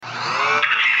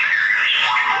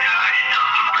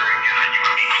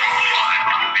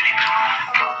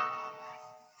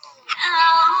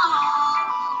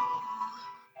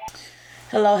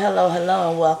Hello, hello,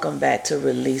 hello, and welcome back to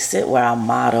Release It, where our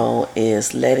motto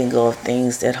is letting go of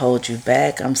things that hold you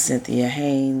back. I'm Cynthia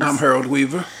Haynes. I'm Harold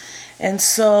Weaver. And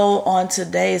so on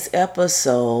today's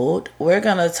episode, we're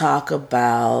going to talk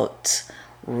about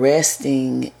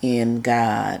resting in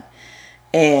God.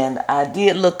 And I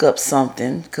did look up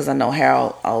something because I know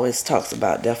Harold always talks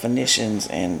about definitions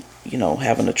and,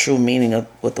 having a true meaning of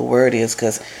what the word is,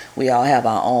 because we all have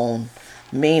our own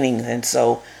meanings. And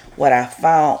so what I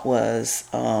found was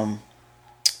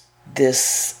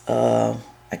this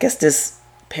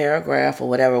paragraph or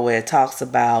whatever, where it talks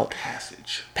about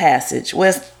passage. Well,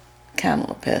 it's kind of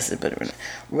a passage, but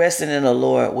resting in the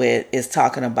Lord, where it's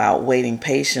talking about waiting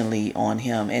patiently on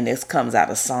Him, and this comes out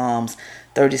of Psalms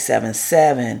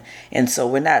 37:7. And so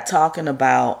we're not talking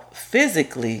about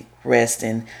physically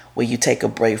resting, where you take a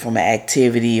break from an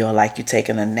activity, or like you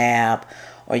taking a nap,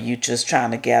 or you just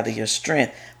trying to gather your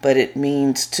strength. But it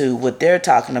means what they're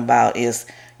talking about is,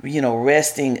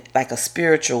 resting like a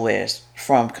spiritual rest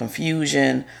from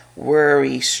confusion,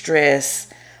 worry, stress,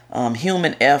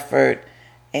 human effort,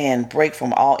 and break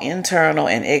from all internal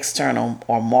and external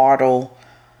or mortal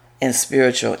and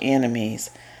spiritual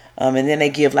enemies. And then they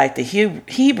give like the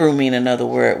Hebrew meaning of the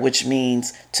word, which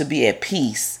means to be at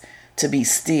peace, to be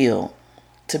still,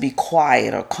 to be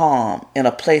quiet or calm in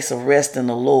a place of rest in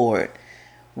the Lord,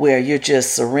 where you're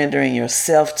just surrendering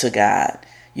yourself to God.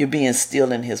 You're being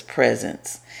still in His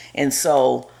presence. And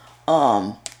so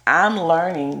I'm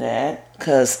learning that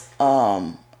because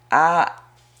I've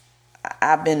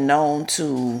been known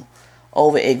to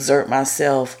overexert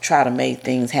myself, try to make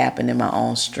things happen in my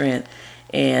own strength.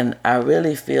 And I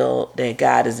really feel that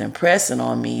God is impressing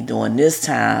on me during this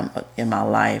time in my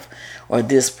life, or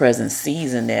this present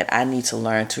season, that I need to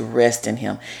learn to rest in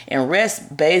Him. And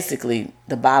rest, basically,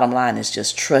 the bottom line is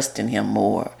just trusting Him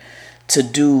more to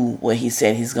do what He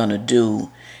said He's going to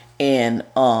do, and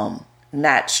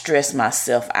not stress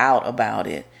myself out about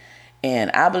it. And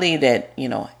I believe that,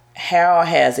 Harold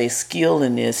has a skill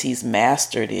in this. He's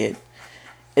mastered it.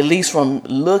 At least from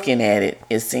looking at it,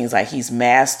 it seems like he's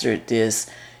mastered this.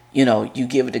 You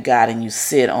give it to God and you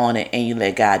sit on it and you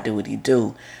let God do what He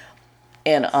do.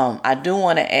 And I do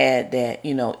want to add that,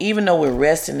 even though we're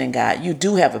resting in God, you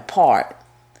do have a part.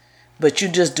 But you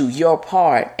just do your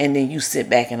part, and then you sit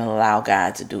back and allow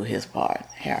God to do His part.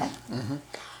 Harold. Mm-hmm.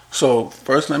 So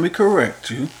first, let me correct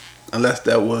you, unless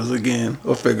that was, again,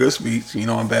 a figure of speech.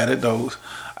 I'm bad at those.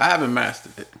 I haven't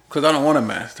mastered it because I don't want to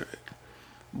master it.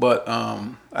 But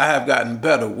I have gotten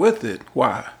better with it.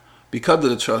 Why? Because of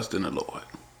the trust in the Lord.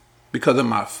 Because of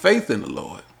my faith in the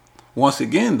Lord. Once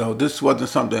again, though, this wasn't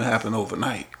something that happened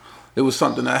overnight. It was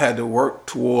something I had to work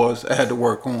towards, I had to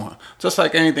work on. Just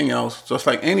like anything else, just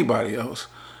like anybody else.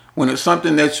 When it's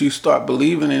something that you start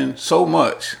believing in so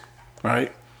much,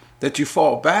 right, that you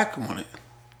fall back on it,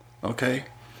 okay,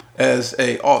 as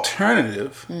a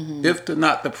alternative, if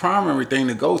not the primary thing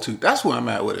to go to. That's where I'm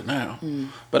at with it now.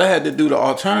 But I had to do the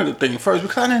alternative thing first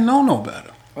because I didn't know no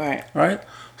better. Right?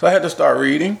 So I had to start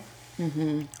reading.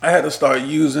 I had to start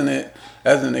using it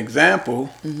as an example,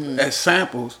 as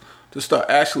samples, to start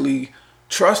actually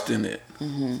trusting it,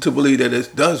 to believe that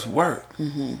it does work,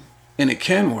 and it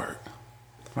can work,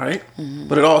 right?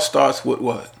 But it all starts with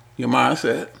what? Your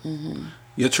mindset,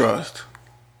 your trust,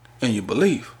 and your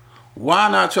belief.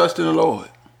 Why not trust in the Lord?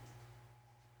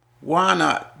 Why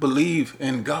not believe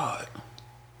in God?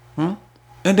 And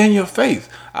then your faith.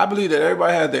 I believe that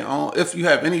everybody has their own, if you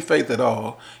have any faith at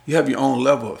all, you have your own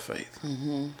level of faith.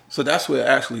 So that's where it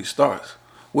actually starts.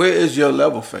 Where is your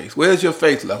level of faith? Where is your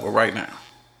faith level right now?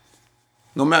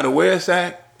 No matter where it's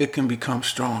at, it can become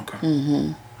stronger.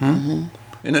 And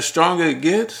the stronger it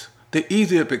gets, the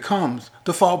easier it becomes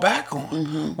to fall back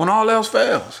on when all else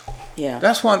fails. Yeah.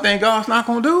 That's one thing God's not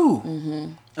going to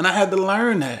do. And I had to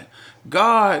learn that.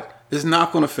 God is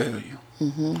not going to fail you.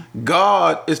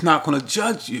 God is not going to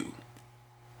judge you.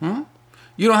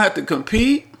 You don't have to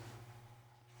compete.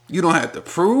 You don't have to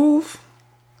prove.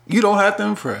 You don't have to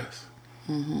impress.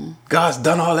 God's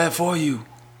done all that for you.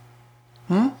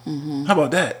 How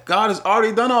about that? God has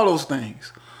already done all those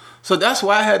things. So that's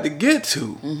where I had to get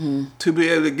to be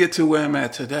able to get to where I'm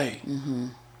at today.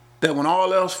 That when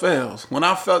all else fails, when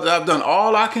I felt that I've done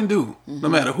all I can do, no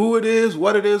matter who it is,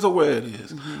 what it is, or where it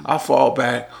is, I fall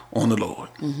back on the Lord.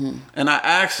 And I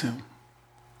ask Him,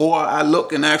 or I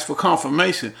look and ask for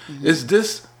confirmation. Is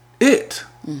this it?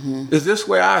 Is this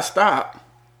where I stop?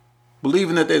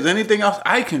 Believing that there's anything else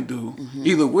I can do,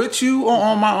 either with you or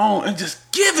on my own, and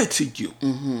just give it to you.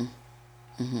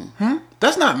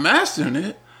 That's not mastering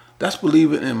it. That's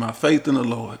believing in my faith in the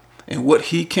Lord and what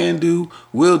He can do,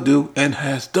 will do, and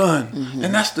has done.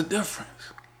 And that's the difference.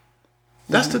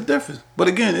 That's the difference. But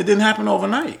again, it didn't happen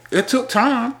overnight. It took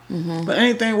time. But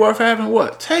anything worth having,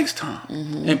 what? Takes time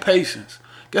and patience.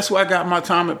 Guess where I got my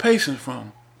time and patience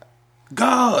from?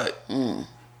 God.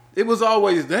 It was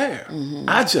always there.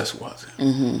 I just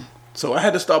wasn't. So I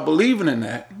had to start believing in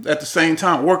that at the same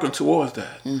time working towards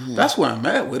that. That's where I'm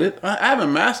at with it. I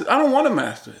haven't mastered. I don't want to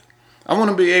master it. I want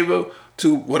to be able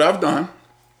to, what I've done,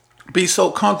 be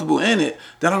so comfortable in it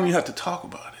that I don't even have to talk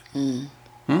about it.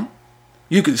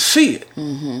 You can see it.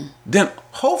 Then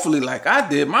hopefully, like I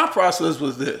did, my process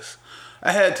was this.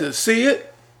 I had to see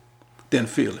it, then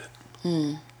feel it.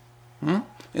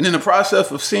 And in the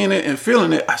process of seeing it and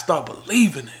feeling it, I started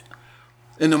believing it.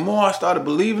 And the more I started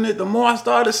believing it, the more I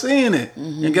started seeing it.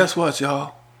 And guess what,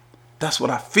 y'all? That's what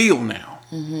I feel now.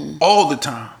 All the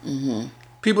time.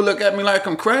 People look at me like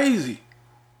I'm crazy.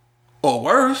 Or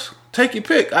worse, take your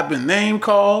pick. I've been name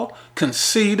called,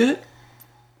 conceited.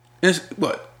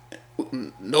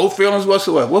 No feelings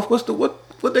whatsoever.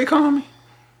 What they call me?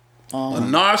 A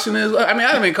narcissist? I mean,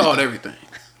 I've been called everything.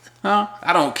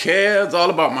 I don't care. It's all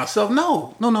about myself.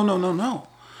 No.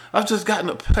 I've just gotten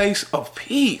a place of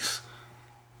peace.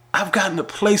 I've gotten a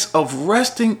place of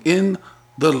resting in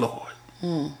the Lord.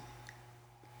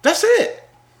 That's it.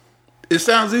 It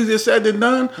sounds easier said than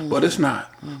done, but it's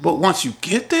not. But once you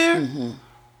get there,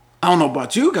 I don't know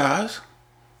about you guys,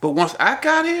 but once I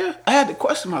got here, I had to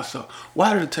question myself.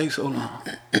 Why did it take so long?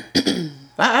 I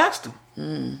asked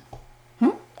him.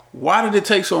 Why did it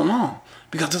take so long?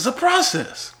 Because it's a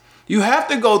process. You have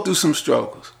to go through some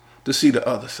struggles to see the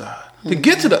other side, to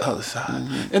get to the other side.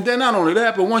 And then not only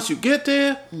that, but once you get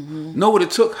there, know what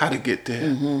it took, how to get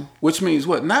there. Which means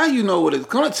what? Now you know what it's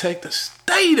going to take to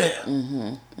stay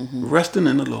there. Resting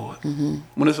in the Lord.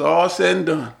 When it's all said and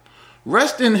done.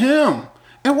 Rest in Him.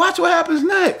 And watch what happens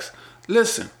next.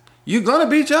 Listen, you're going to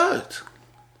be judged.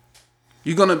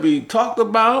 You're going to be talked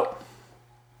about.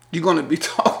 You're going to be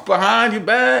talked behind your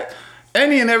back.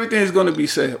 Any and everything is going to be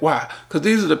said. Why? Because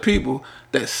these are the people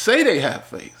that say they have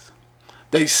faith.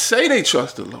 They say they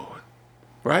trust the Lord,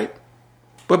 right?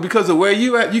 But because of where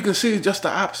you at, you can see it's just the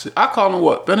opposite. I call them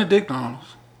what? Benedictines.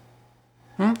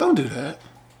 Don't do that.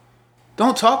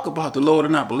 Don't talk about the Lord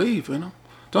and not believe in Him.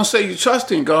 Don't say you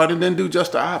trust in God and then do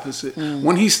just the opposite.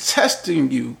 When He's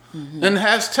testing you and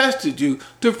has tested you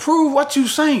to prove what you're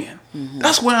saying.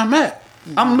 That's where I'm at.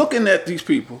 I'm looking at these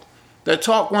people that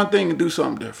talk one thing and do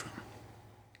something different.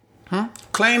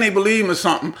 Claim they believe in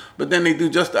something, but then they do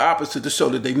just the opposite to show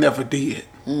that they never did.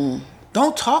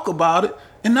 Don't talk about it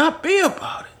and not be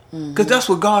about it. Because that's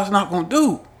what God's not going to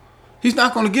do. He's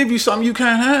not going to give you something you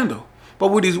can't handle.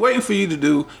 But what He's waiting for you to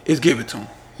do is give it to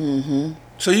Him.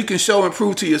 So you can show and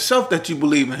prove to yourself that you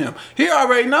believe in Him. He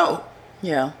already know.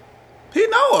 Yeah. He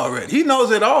know already. He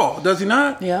knows it all, does he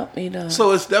not? Yeah, He does.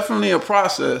 So it's definitely a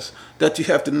process that you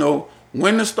have to know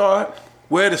when to start,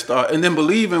 where to start, and then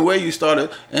believe in where you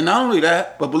started. And not only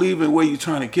that, but believe in where you're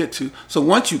trying to get to. So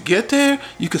once you get there,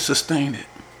 you can sustain it.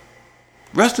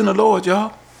 Rest in the Lord,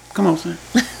 y'all. Come on, son.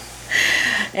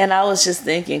 And I was just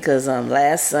thinking, because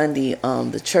last Sunday,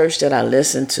 the church that I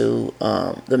listened to,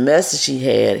 the message he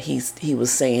had, he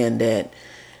was saying that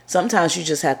sometimes you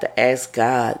just have to ask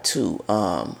God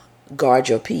to guard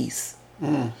your peace.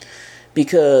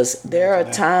 Because there are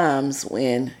times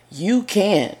when you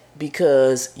can't,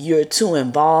 because you're too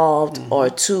involved or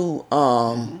too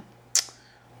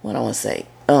what I want to say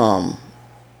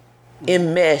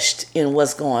enmeshed in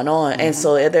what's going on. And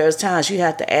so there's times you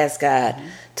have to ask God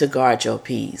to guard your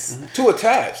peace. Too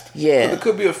attached. Yeah. It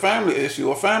could be a family issue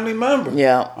or family member.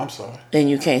 Yeah. I'm sorry. And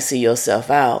you can't see yourself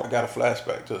out. I got a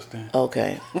flashback just then.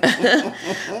 Okay.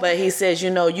 But he says,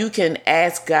 you can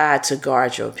ask God to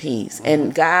guard your peace.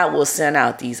 And God will send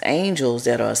out these angels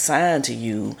that are assigned to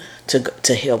you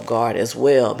to help guard as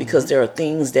well. Because there are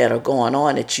things that are going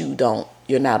on that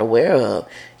you're not aware of.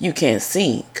 You can't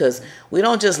see. Because we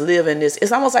don't just live in this.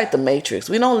 It's almost like the Matrix.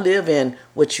 We don't live in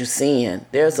what you're seeing.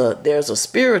 There's a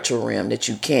spiritual realm that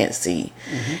you can't see.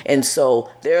 And so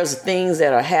there's things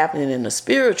that are happening in the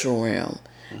spiritual realm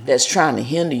that's trying to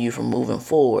hinder you from moving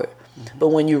forward. But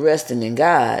when you're resting in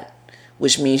God,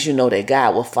 which means you know that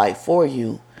God will fight for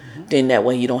you, then that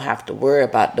way you don't have to worry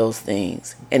about those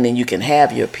things. And then you can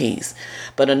have your peace.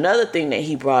 But another thing that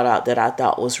he brought out that I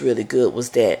thought was really good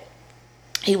was that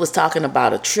he was talking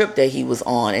about a trip that he was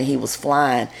on, and he was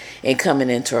flying and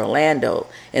coming into Orlando.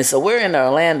 And so we're in the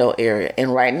Orlando area,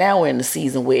 and right now we're in the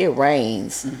season where it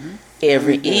rains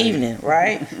every evening,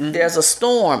 right? There's a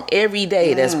storm every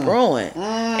day that's brewing.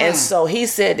 And so he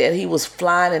said that he was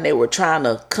flying and they were trying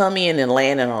to come in and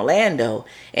land in Orlando,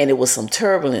 and it was some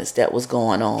turbulence that was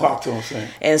going on. Talk to him, Sam.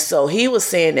 And so he was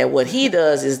saying that what he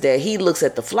does is that he looks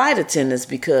at the flight attendants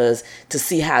because to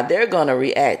see how they're going to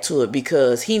react to it,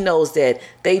 because he knows that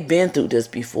they've been through this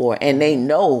before and they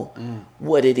know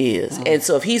what it is. And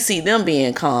so if he see them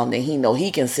being calm, then he know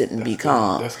he can sit and be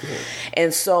calm. That's good.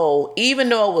 And so even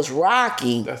though it was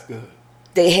rocky, that's good.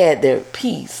 They had their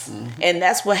peace. And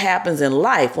that's what happens in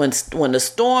life. When the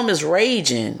storm is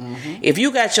raging, if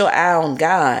you got your eye on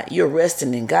God, you're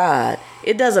resting in God,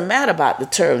 it doesn't matter about the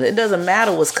turbulence. It doesn't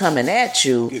matter what's coming at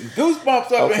you. Get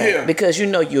goosebumps up in here. Because you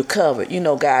know you're covered. You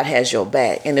know God has your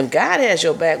back. And if God has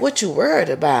your back, what you worried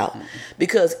about?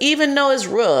 Because even though it's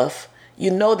rough, you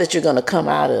know that you're going to come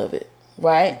out of it.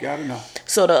 Right? You gotta know.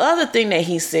 So the other thing that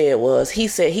he said was, he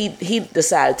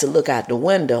decided to look out the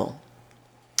window.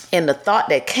 And the thought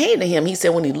that came to him, he said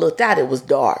when he looked out, it was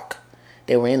dark.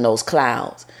 They were in those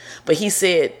clouds. But he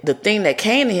said the thing that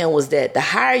came to him was that the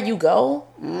higher you go,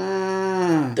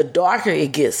 the darker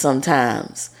it gets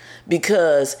sometimes.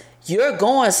 Because you're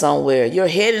going somewhere, you're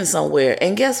heading somewhere.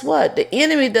 And guess what? The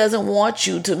enemy doesn't want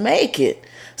you to make it.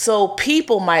 So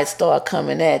people might start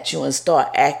coming at you and start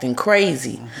acting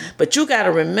crazy. But you got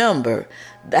to remember,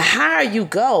 the higher you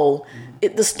go,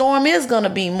 the storm is going to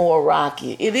be more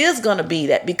rocky. It is going to be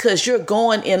that, because you're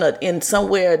going in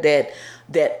somewhere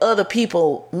that other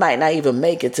people might not even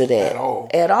make it to that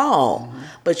at all.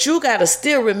 But you got to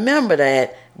still remember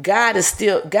that God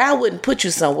wouldn't put you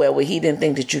somewhere where he didn't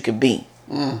think that you could be.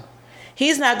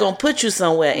 He's not going to put you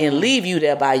somewhere and leave you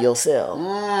there by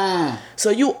yourself. So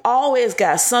you always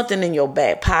got something in your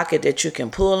back pocket that you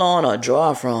can pull on or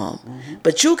draw from.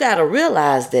 But you got to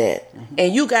realize that.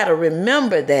 And you got to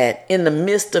remember that in the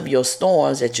midst of your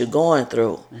storms that you're going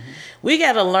through. We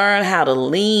got to learn how to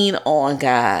lean on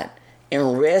God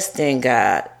and rest in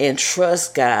God and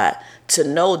trust God, to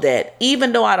know that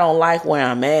even though I don't like where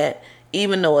I'm at,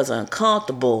 even though it's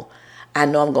uncomfortable, I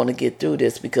know I'm going to get through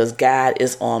this because God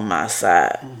is on my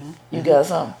side. You got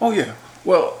something? Oh, yeah.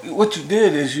 Well, what you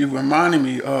did is you reminded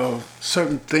me of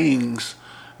certain things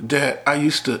that I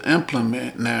used to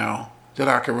implement now that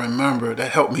I can remember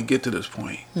that helped me get to this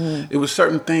point. It was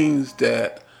certain things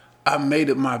that I made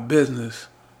it my business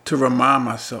to remind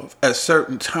myself at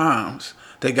certain times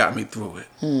that got me through it.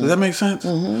 Does that make sense?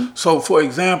 So, for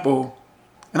example,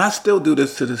 and I still do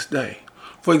this to this day.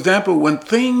 For example, when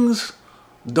things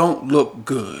don't look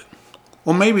good,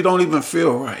 or maybe don't even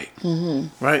feel right,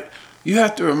 right? You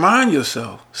have to remind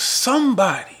yourself,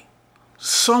 somebody,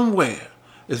 somewhere,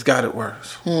 has got it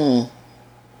worse.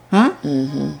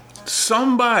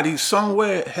 Somebody,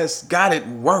 somewhere, has got it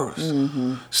worse.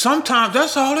 Sometimes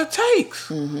that's all it takes,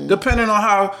 depending on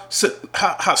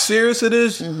how serious it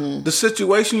is, the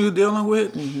situation you're dealing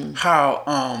with,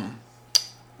 how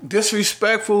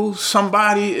disrespectful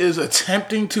somebody is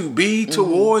attempting to be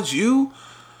towards you.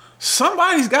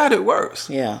 Somebody's got it worse.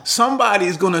 Yeah.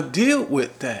 Somebody's going to deal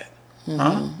with that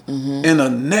in a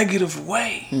negative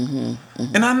way.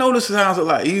 And I know this sounds a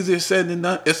lot easier said than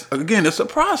done. It's a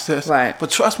process. Right.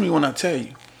 But trust me when I tell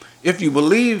you, if you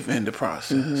believe in the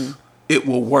process, it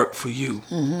will work for you.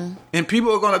 And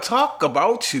people are going to talk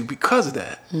about you because of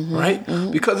that, right?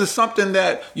 Because it's something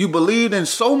that you believed in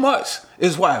so much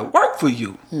is why it worked for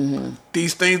you.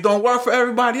 These things don't work for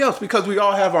everybody else because we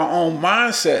all have our own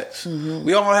mindsets.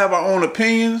 We all have our own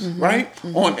opinions, right?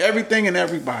 On everything and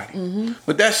everybody.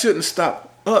 But that shouldn't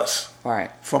stop us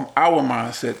from our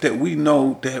mindset that we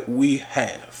know that we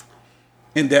have.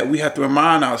 And that we have to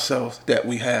remind ourselves that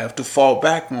we have to fall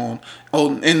back on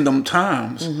in them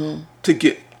times to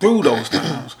get through those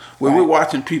times where we're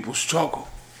watching people struggle.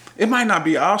 It might not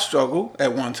be our struggle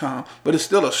at one time, but it's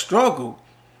still a struggle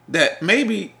that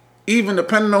maybe even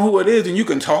depending on who it is and you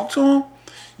can talk to them,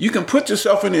 you can put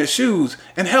yourself in their shoes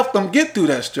and help them get through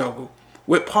that struggle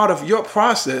with part of your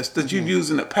process that you've used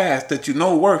in the past that you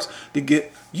know works to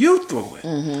get you through it.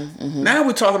 Now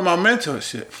we're talking about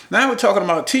mentorship. Now we're talking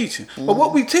about teaching. But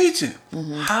what we teaching?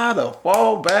 How to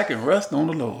fall back and rest on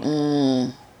the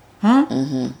Lord.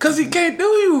 Because he can't do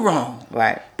you wrong.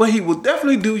 Right. But he will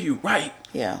definitely do you right.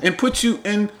 Yeah. And put you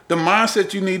in the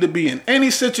mindset you need to be in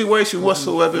any situation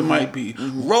whatsoever it might be.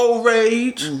 Road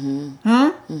rage.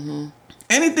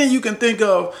 Anything you can think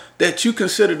of that you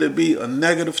consider to be a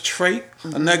negative trait,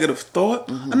 a negative thought,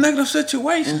 a negative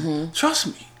situation. Trust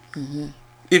me.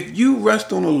 If you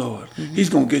rest on the Lord, he's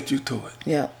going to get you through it.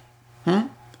 Yeah.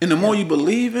 And the more you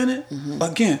believe in it,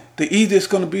 again, the easier it's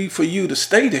going to be for you to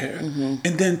stay there and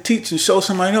then teach and show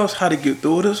somebody else how to get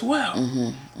through it as well.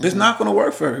 It's not going to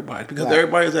work for everybody because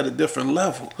everybody's at a different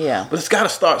level. Yeah. But it's got to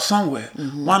start somewhere.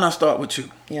 Why not start with you?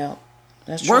 Yeah.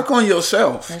 That's true. Work on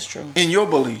yourself. That's true. In your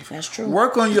belief. That's true.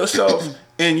 Work on yourself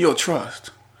in your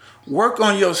trust. Work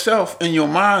on yourself in your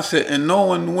mindset and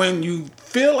knowing when you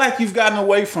feel like you've gotten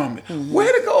away from it,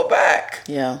 where to go back.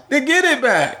 Yeah. To get it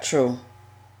back. True.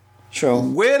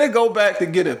 Where to go back to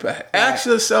get it back. Right. Ask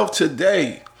yourself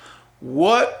today,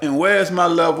 what and where is my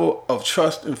level of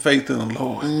trust and faith in the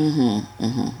Lord?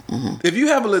 If you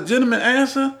have a legitimate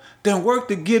answer, then work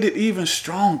to get it even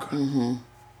stronger.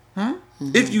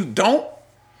 If you don't,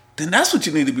 then that's what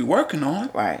you need to be working on.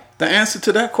 Right. The answer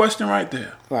to that question right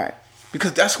there. Right.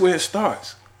 Because that's where it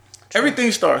starts. True.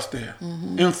 Everything starts there.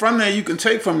 And from there, you can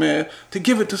take from there to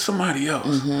give it to somebody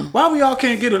else. Why we all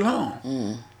can't get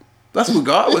along? That's what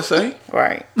God would say.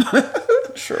 Right.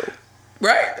 True.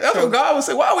 Right? That's what God would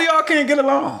say. Why we all can't get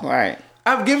along? Right.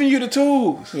 I've given you the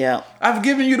tools. Yeah. I've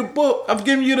given you the book. I've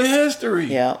given you the history.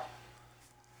 Yeah.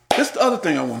 This is the other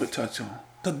thing I want to touch on.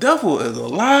 The devil is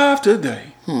alive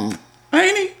today. Ain't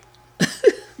he?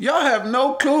 Y'all have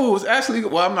no clues. Actually,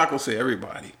 well, I'm not going to say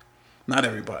everybody. Not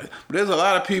everybody. But there's a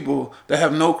lot of people that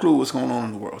have no clue what's going on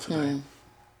in the world today.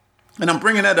 And I'm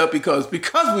bringing that up because we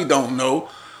don't know,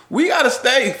 we got to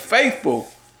stay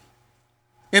faithful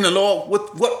in the Lord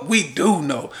with what we do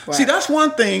know. Right. See, that's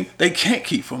one thing they can't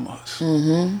keep from us.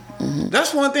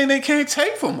 That's one thing they can't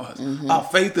take from us. Our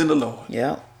faith in the Lord.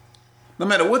 Yeah. No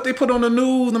matter what they put on the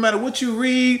news, no matter what you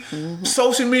read,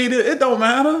 social media, it don't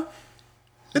matter.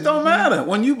 It don't matter.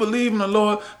 When you believe in the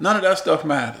Lord, none of that stuff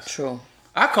matters. True.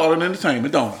 I call it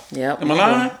entertainment, don't I? Yep. Am I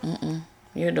lying?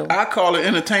 You do. I call it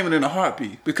entertainment in a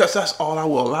heartbeat because that's all I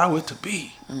will allow it to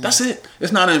be. That's it.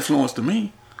 It's not an influence to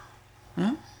me.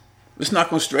 It's not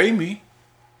going to stray me.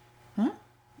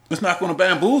 It's not going to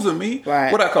bamboozle me.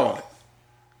 Right. What I call it?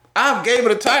 I gave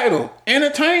it a title,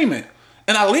 entertainment.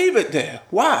 And I leave it there.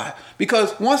 Why?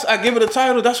 Because once I give it a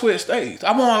title, that's where it stays.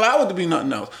 I won't allow it to be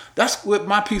nothing else. That's what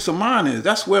my peace of mind is.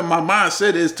 That's where my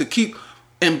mindset is to keep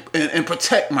and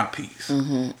protect my peace.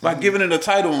 By giving it a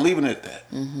title and leaving it at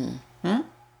that.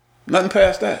 Nothing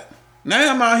past that.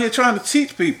 Now I'm out here trying to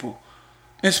teach people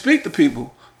and speak to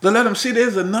people to let them see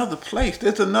there's another place.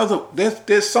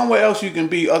 There's somewhere else you can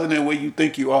be other than where you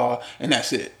think you are, and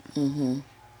that's it.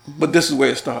 But this is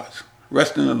where it starts.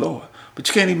 Rest in the Lord. But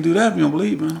you can't even do that if you don't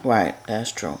believe in Him. Right.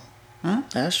 That's true.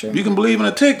 That's true. You can believe in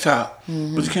a TikTok, but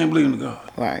you can't believe in God.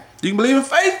 Right. You can believe in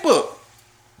Facebook,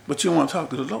 but you don't want to talk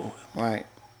to the Lord. Right.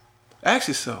 Ask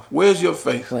yourself, where's your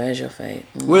faith? Where's your faith?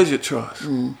 Where's your trust?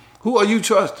 Who are you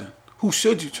trusting? Who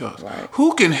should you trust? Right.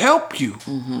 Who can help you?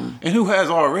 And who has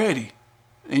already?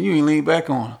 And you ain't lean back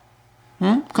on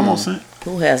them. Come on, Cynthia.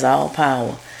 Who has all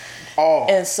power?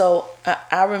 All. And so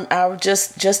I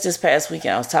just this past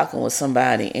weekend I was talking with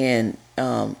somebody and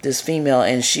this female,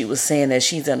 and she was saying that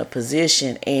she's in a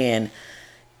position and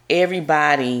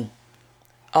everybody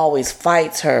always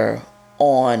fights her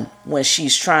on when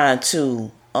she's trying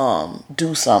to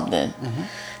do something.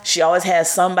 She always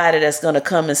has somebody that's going to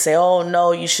come and say, oh,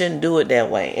 no, you shouldn't do it that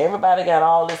way. Everybody got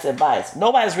all this advice.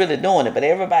 Nobody's really doing it, but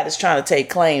everybody's trying to take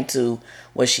claim to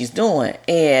what she's doing.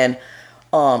 And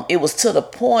it was to the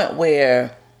point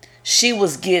where she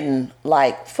was getting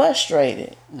like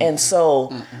frustrated. And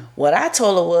so what I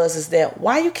told her is that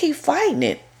why you keep fighting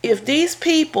it? If these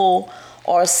people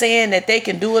are saying that they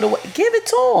can do it away, give it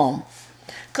to them.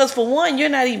 Because for one, you're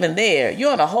not even there.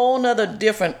 You're on a whole nother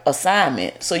different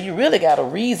assignment. So you really got a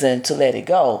reason to let it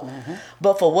go.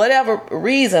 But for whatever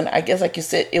reason, I guess like you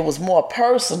said, it was more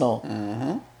personal.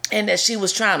 And that she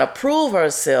was trying to prove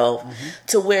herself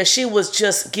to where she was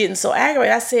just getting so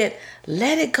aggravated. I said,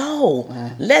 let it go.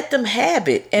 Let them have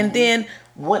it. And then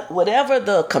whatever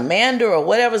the commander or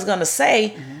whatever's going to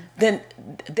say, then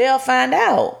they'll find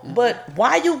out. But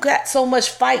why you got so much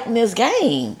fight in this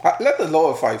game? Let the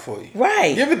Lord fight for you.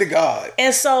 Right. Give it to God.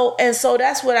 And so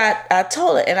that's what I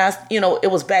told her. And it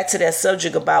was back to that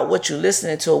subject about what you're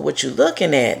listening to or what you're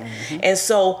looking at. And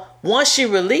so once she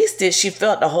released it, she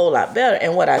felt a whole lot better.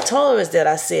 And what I told her is that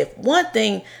I said, one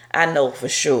thing I know for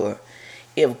sure,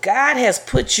 if God has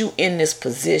put you in this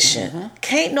position,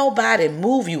 can't nobody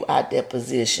move you out that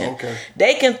position. Okay.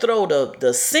 They can throw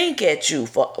the sink at you,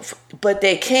 but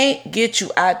they can't get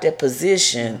you out that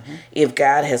position if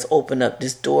God has opened up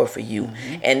this door for you.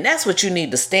 And that's what you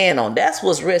need to stand on. That's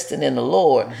what's resting in the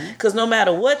Lord. Because no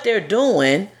matter what they're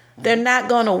doing, they're not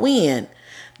going to win.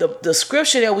 The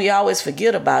scripture that we always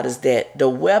forget about is that the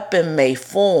weapon may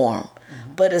form,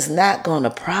 but it's not going to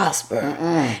prosper.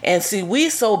 And see, we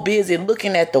so busy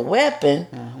looking at the weapon,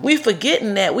 we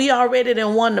forgetting that we already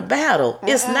done won the battle.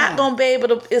 It's not going to be able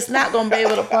to. It's not going to be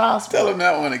able to prosper. Tell him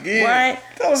that one again. Right.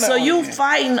 So you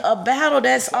fighting a battle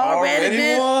that's already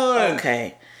been won.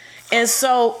 Okay. And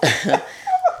so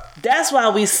that's why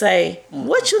we say,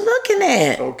 what you looking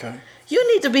at? Okay.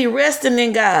 You need to be resting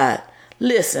in God.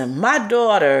 Listen, my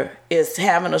daughter is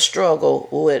having a struggle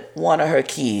with one of her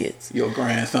kids. Your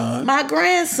grandson. My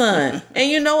grandson.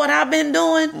 And you know what I've been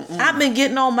doing? I've been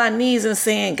getting on my knees and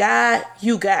saying, God,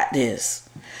 you got this.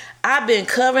 I've been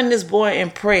covering this boy in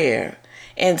prayer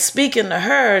and speaking to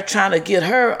her, trying to get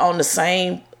her on the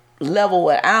same level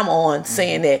what I'm on,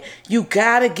 saying that you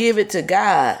got to give it to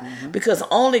God because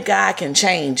only God can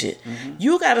change it.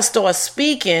 You got to start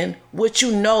speaking what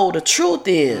you know the truth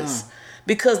is.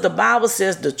 Because the Bible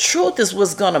says the truth is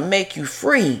what's going to make you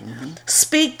free.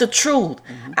 Speak the truth.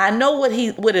 I know what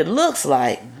it looks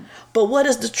like, but what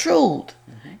is the truth?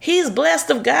 He's blessed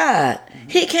of God.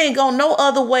 He can't go no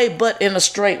other way but in a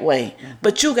straight way.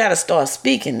 But you got to start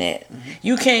speaking that.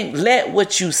 You can't let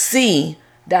what you see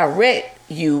direct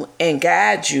you and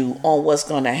guide you on what's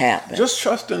going to happen. Just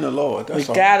trust in the Lord. That's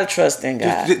all. We got to trust in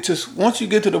God. Just once you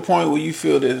get to the point where you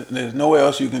feel there's nowhere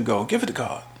else you can go, give it to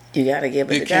God. You got to give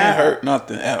it to God. It can't hurt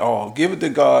nothing at all. Give it to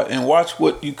God and watch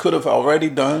what you could have already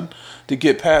done to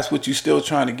get past what you're still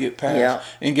trying to get past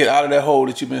and get out of that hole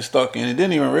that you've been stuck in and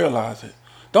didn't even realize it.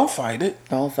 Don't fight it.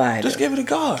 Don't fight it. Just give it to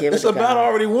God. It's a battle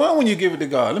already won when you give it to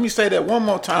God. Let me say that one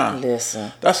more time.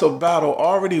 Listen. That's a battle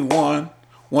already won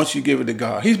once you give it to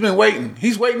God. He's been waiting.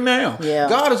 He's waiting now. Yeah.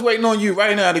 God is waiting on you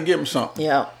right now to give him something.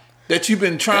 Yeah. That you've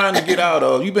been trying to get out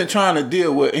of, you've been trying to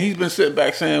deal with, and he's been sitting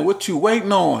back saying, what you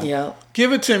waiting on? Yeah.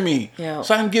 Give it to me so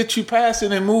I can get you past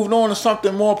it and moved on to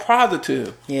something more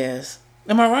positive. Yes.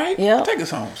 Am I right? Yeah. Take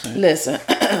us home, Sam. Listen,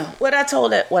 what I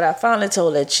finally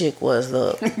told that chick was,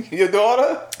 look. Your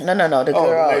daughter? No, the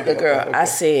girl. The girl. Okay. I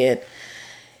said,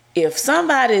 if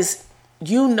somebody's,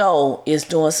 is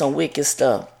doing some wicked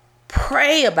stuff,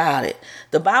 pray about it.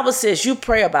 The Bible says you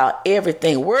pray about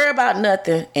everything. Worry about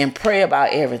nothing and pray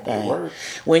about everything.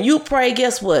 When you pray,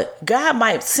 guess what? God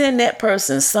might send that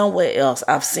person somewhere else.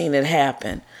 I've seen it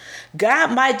happen.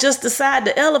 God might just decide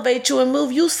to elevate you and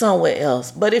move you somewhere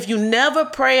else. But if you never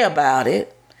pray about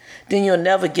it, then you'll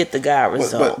never get the God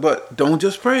result. But don't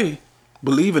just pray.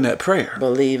 Believe in that prayer.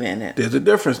 Believe in it. There's a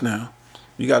difference now.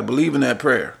 You got to believe in that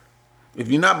prayer. If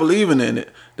you're not believing in it,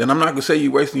 then I'm not going to say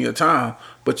you're wasting your time,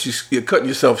 but you're cutting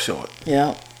yourself short.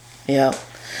 Yeah.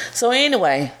 So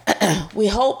anyway,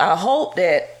 I hope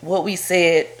that what we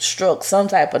said struck some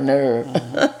type of nerve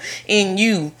in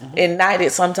you,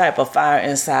 ignited some type of fire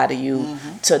inside of you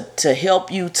to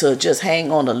help you to just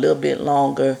hang on a little bit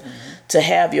longer, to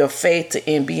have your faith to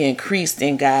be increased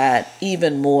in God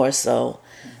even more so.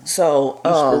 So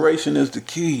inspiration is the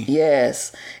key.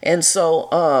 Yes. And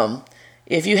so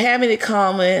if you have any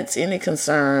comments, any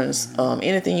concerns,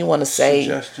 anything you want to say,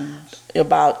 suggestions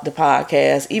about the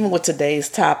podcast, even with today's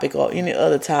topic or any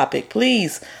other topic,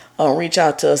 please reach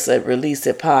out to us at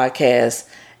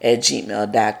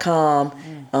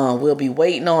releaseitpodcast@gmail.com. We'll be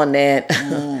waiting on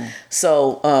that.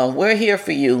 So we're here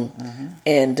for you.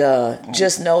 And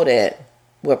just know that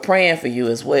we're praying for you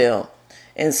as well.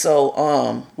 And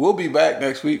so we'll be back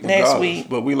next week.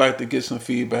 But we like to get some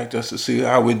feedback just to see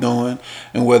how we're doing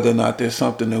and whether or not there's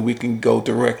something that we can go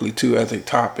directly to as a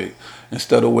topic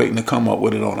instead of waiting to come up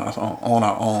with it on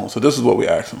our own. So this is what we're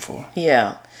asking for.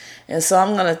 Yeah. And so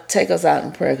I'm going to take us out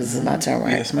in prayer because it's my turn,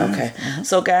 right? Yes, ma'am. Okay.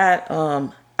 So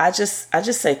God, I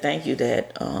just say thank you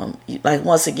that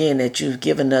once again that you've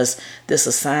given us this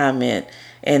assignment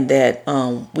and that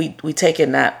we take it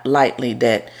not lightly,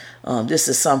 that this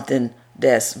is something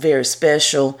that's very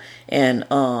special, and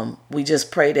we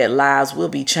just pray that lives will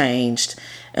be changed.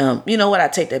 You know what? I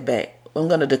take that back. I'm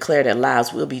going to declare that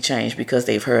lives will be changed because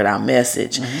they've heard our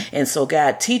message. And so,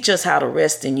 God, teach us how to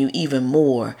rest in you even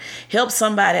more. Help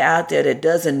somebody out there that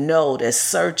doesn't know, that's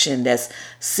searching, that's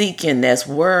seeking, that's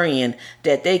worrying,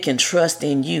 that they can trust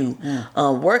in you.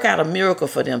 Work out a miracle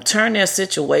for them. Turn their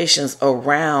situations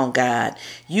around, God.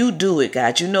 You do it,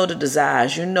 God. You know the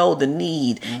desires. You know the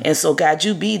need. And so, God,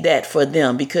 you be that for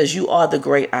them because you are the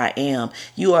great I am.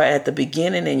 You are at the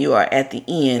beginning and you are at the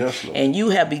end. Yes, Lord. And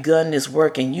you have begun this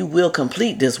work and you will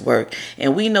complete this work.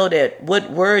 And we know that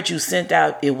what word you sent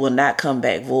out, it will not come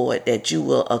back void, that you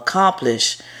will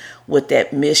accomplish what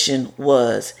that mission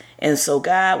was. And so,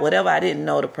 God, whatever I didn't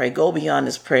know to pray, go beyond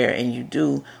this prayer and you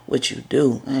do what you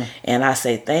do. And I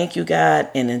say thank you, God.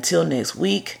 And until next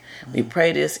week, we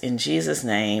pray this in Jesus'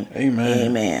 name. Amen.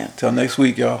 Amen. Till next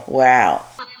week, y'all. Wow.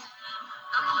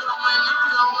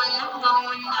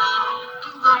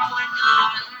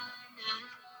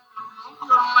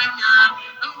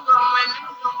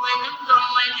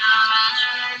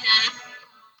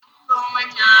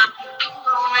 I'm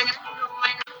going, I'm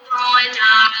going,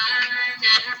 I'm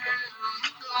going,